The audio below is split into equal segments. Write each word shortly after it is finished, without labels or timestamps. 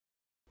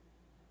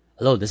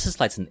Hello, this is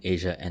Flights in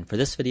Asia, and for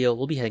this video,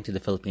 we'll be heading to the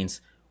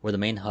Philippines, where the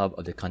main hub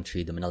of the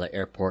country, the Manila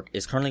Airport,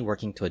 is currently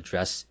working to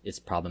address its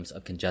problems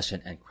of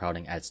congestion and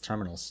crowding at its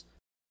terminals.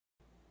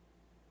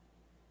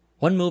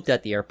 One move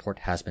that the airport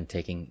has been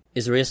taking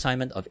is the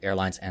reassignment of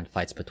airlines and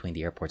flights between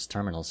the airport's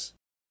terminals.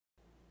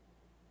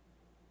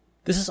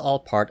 This is all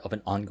part of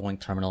an ongoing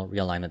terminal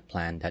realignment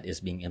plan that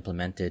is being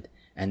implemented,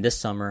 and this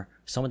summer,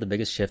 some of the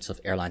biggest shifts of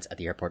airlines at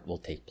the airport will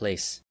take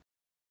place.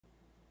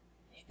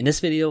 In this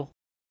video,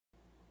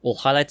 we'll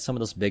highlight some of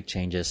those big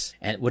changes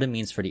and what it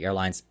means for the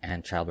airlines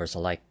and travelers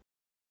alike.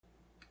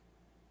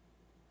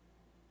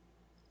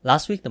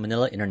 Last week, the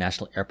Manila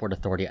International Airport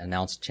Authority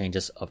announced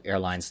changes of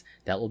airlines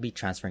that will be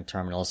transferring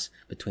terminals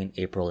between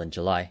April and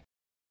July.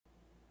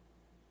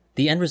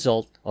 The end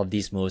result of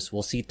these moves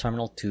will see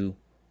Terminal 2,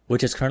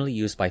 which is currently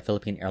used by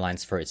Philippine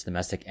Airlines for its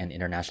domestic and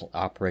international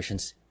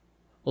operations,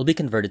 will be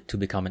converted to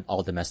become an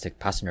all-domestic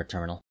passenger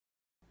terminal.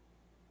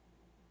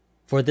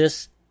 For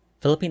this,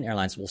 Philippine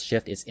Airlines will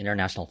shift its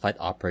international flight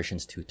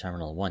operations to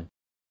Terminal 1.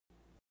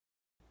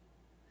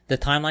 The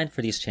timeline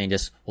for these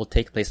changes will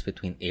take place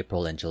between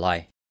April and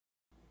July.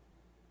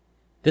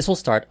 This will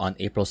start on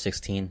April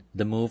 16,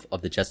 the move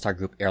of the Jetstar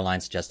Group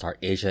Airlines Jetstar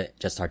Asia,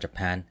 Jetstar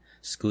Japan,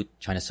 Scoot,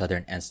 China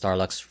Southern, and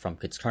Starlux from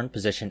its current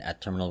position at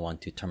Terminal 1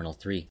 to Terminal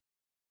 3.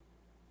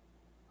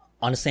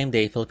 On the same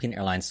day, Philippine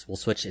Airlines will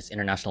switch its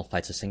international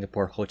flights to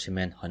Singapore, Ho Chi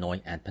Minh,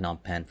 Hanoi, and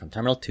Phnom Penh from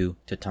Terminal 2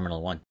 to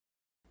Terminal 1.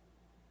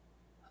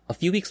 A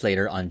few weeks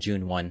later, on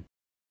June 1,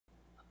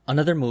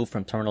 another move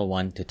from Terminal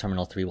 1 to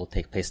Terminal 3 will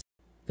take place.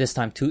 This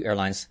time, two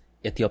airlines,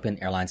 Ethiopian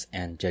Airlines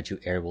and Jeju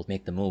Air, will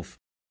make the move.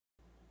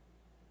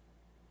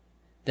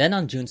 Then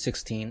on June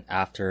 16,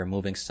 after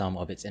moving some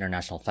of its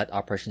international flight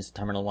operations to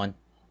Terminal 1,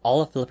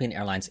 all of Philippine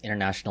Airlines'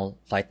 international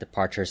flight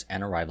departures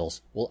and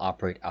arrivals will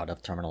operate out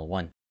of Terminal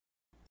 1.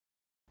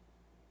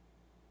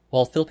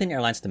 While Philippine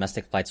Airlines'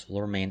 domestic flights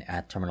will remain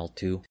at Terminal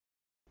 2,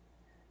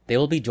 they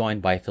will be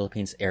joined by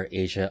Philippines Air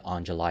Asia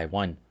on July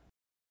 1,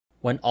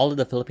 when all of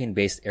the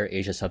Philippine-based Air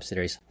Asia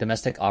subsidiaries'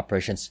 domestic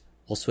operations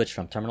will switch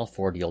from Terminal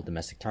 4, the old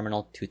domestic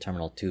terminal, to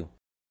Terminal 2.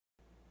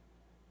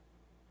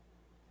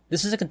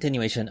 This is a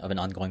continuation of an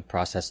ongoing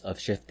process of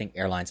shifting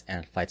airlines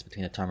and flights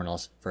between the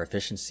terminals for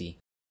efficiency.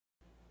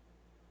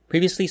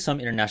 Previously, some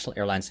international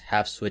airlines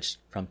have switched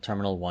from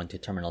Terminal 1 to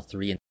Terminal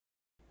 3,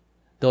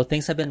 though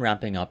things have been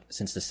ramping up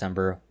since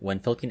December when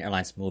Philippine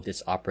Airlines moved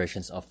its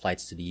operations of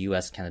flights to the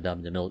US, Canada,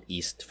 and the Middle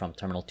East from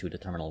Terminal 2 to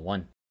Terminal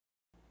 1.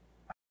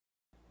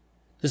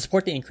 To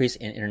support the increase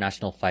in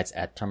international flights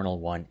at Terminal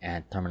 1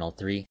 and Terminal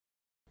 3,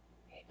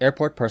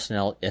 airport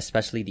personnel,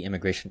 especially the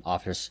immigration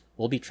officers,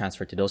 will be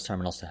transferred to those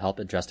terminals to help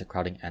address the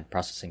crowding and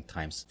processing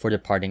times for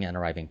departing and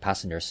arriving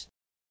passengers.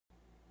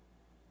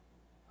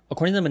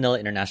 According to the Manila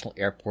International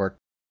Airport,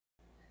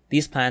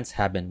 these plans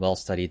have been well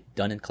studied,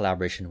 done in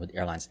collaboration with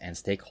airlines and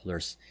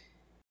stakeholders.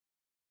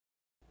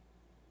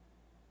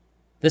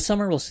 This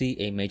summer will see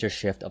a major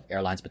shift of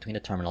airlines between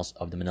the terminals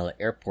of the Manila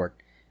Airport,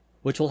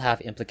 which will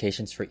have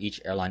implications for each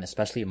airline,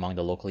 especially among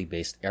the locally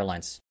based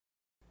airlines.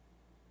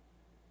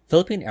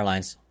 Philippine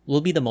Airlines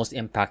will be the most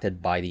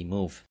impacted by the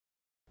move.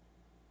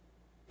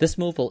 This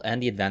move will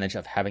end the advantage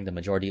of having the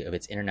majority of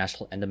its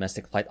international and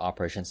domestic flight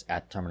operations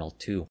at Terminal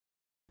 2.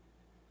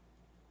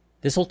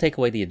 This will take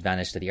away the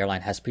advantage that the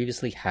airline has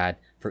previously had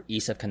for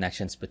ease of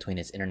connections between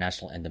its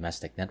international and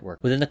domestic network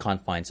within the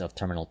confines of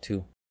Terminal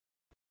 2.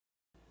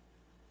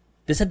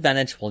 This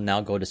advantage will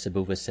now go to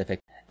Cebu Pacific,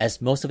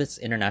 as most of its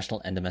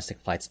international and domestic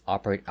flights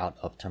operate out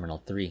of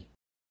Terminal 3.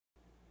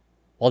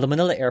 While the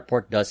Manila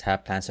Airport does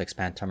have plans to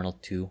expand Terminal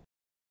 2,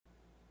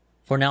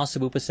 for now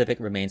Cebu Pacific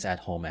remains at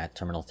home at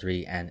Terminal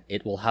 3, and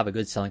it will have a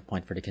good selling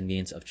point for the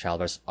convenience of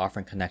travelers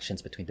offering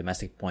connections between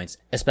domestic points,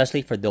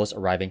 especially for those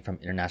arriving from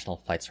international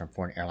flights from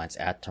foreign airlines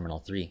at Terminal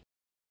 3.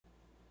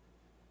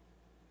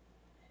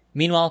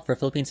 Meanwhile, for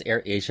Philippines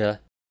Air Asia,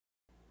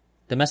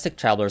 domestic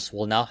travelers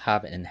will now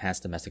have an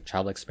enhanced domestic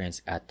travel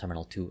experience at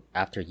Terminal 2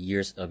 after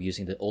years of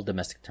using the old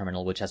domestic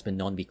terminal, which has been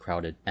known to be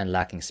crowded and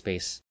lacking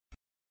space.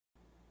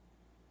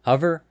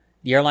 However,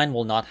 the airline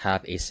will not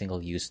have a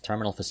single-use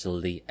terminal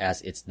facility,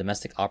 as its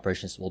domestic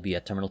operations will be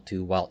at Terminal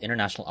 2 while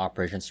international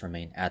operations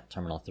remain at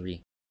Terminal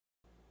 3.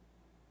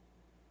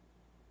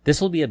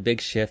 This will be a big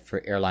shift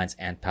for airlines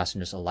and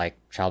passengers alike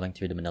traveling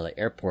through the Manila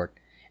Airport,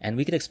 and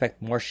we could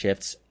expect more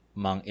shifts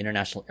among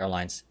international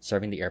airlines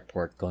serving the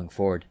airport going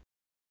forward.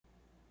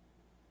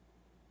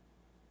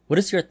 What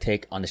is your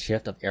take on the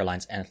shift of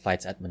airlines and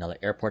flights at Manila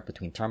Airport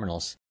between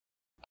terminals?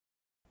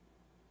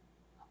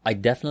 I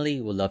definitely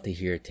would love to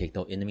hear your take,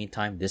 though. In the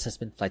meantime, this has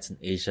been Flights in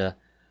Asia,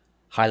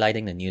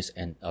 highlighting the news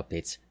and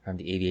updates from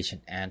the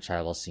aviation and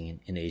travel scene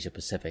in the Asia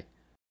Pacific.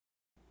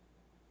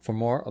 For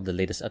more of the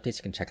latest updates,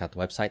 you can check out the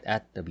website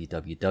at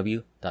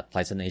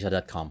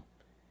www.flightsinasia.com.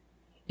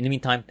 In the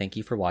meantime, thank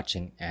you for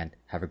watching and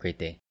have a great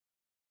day.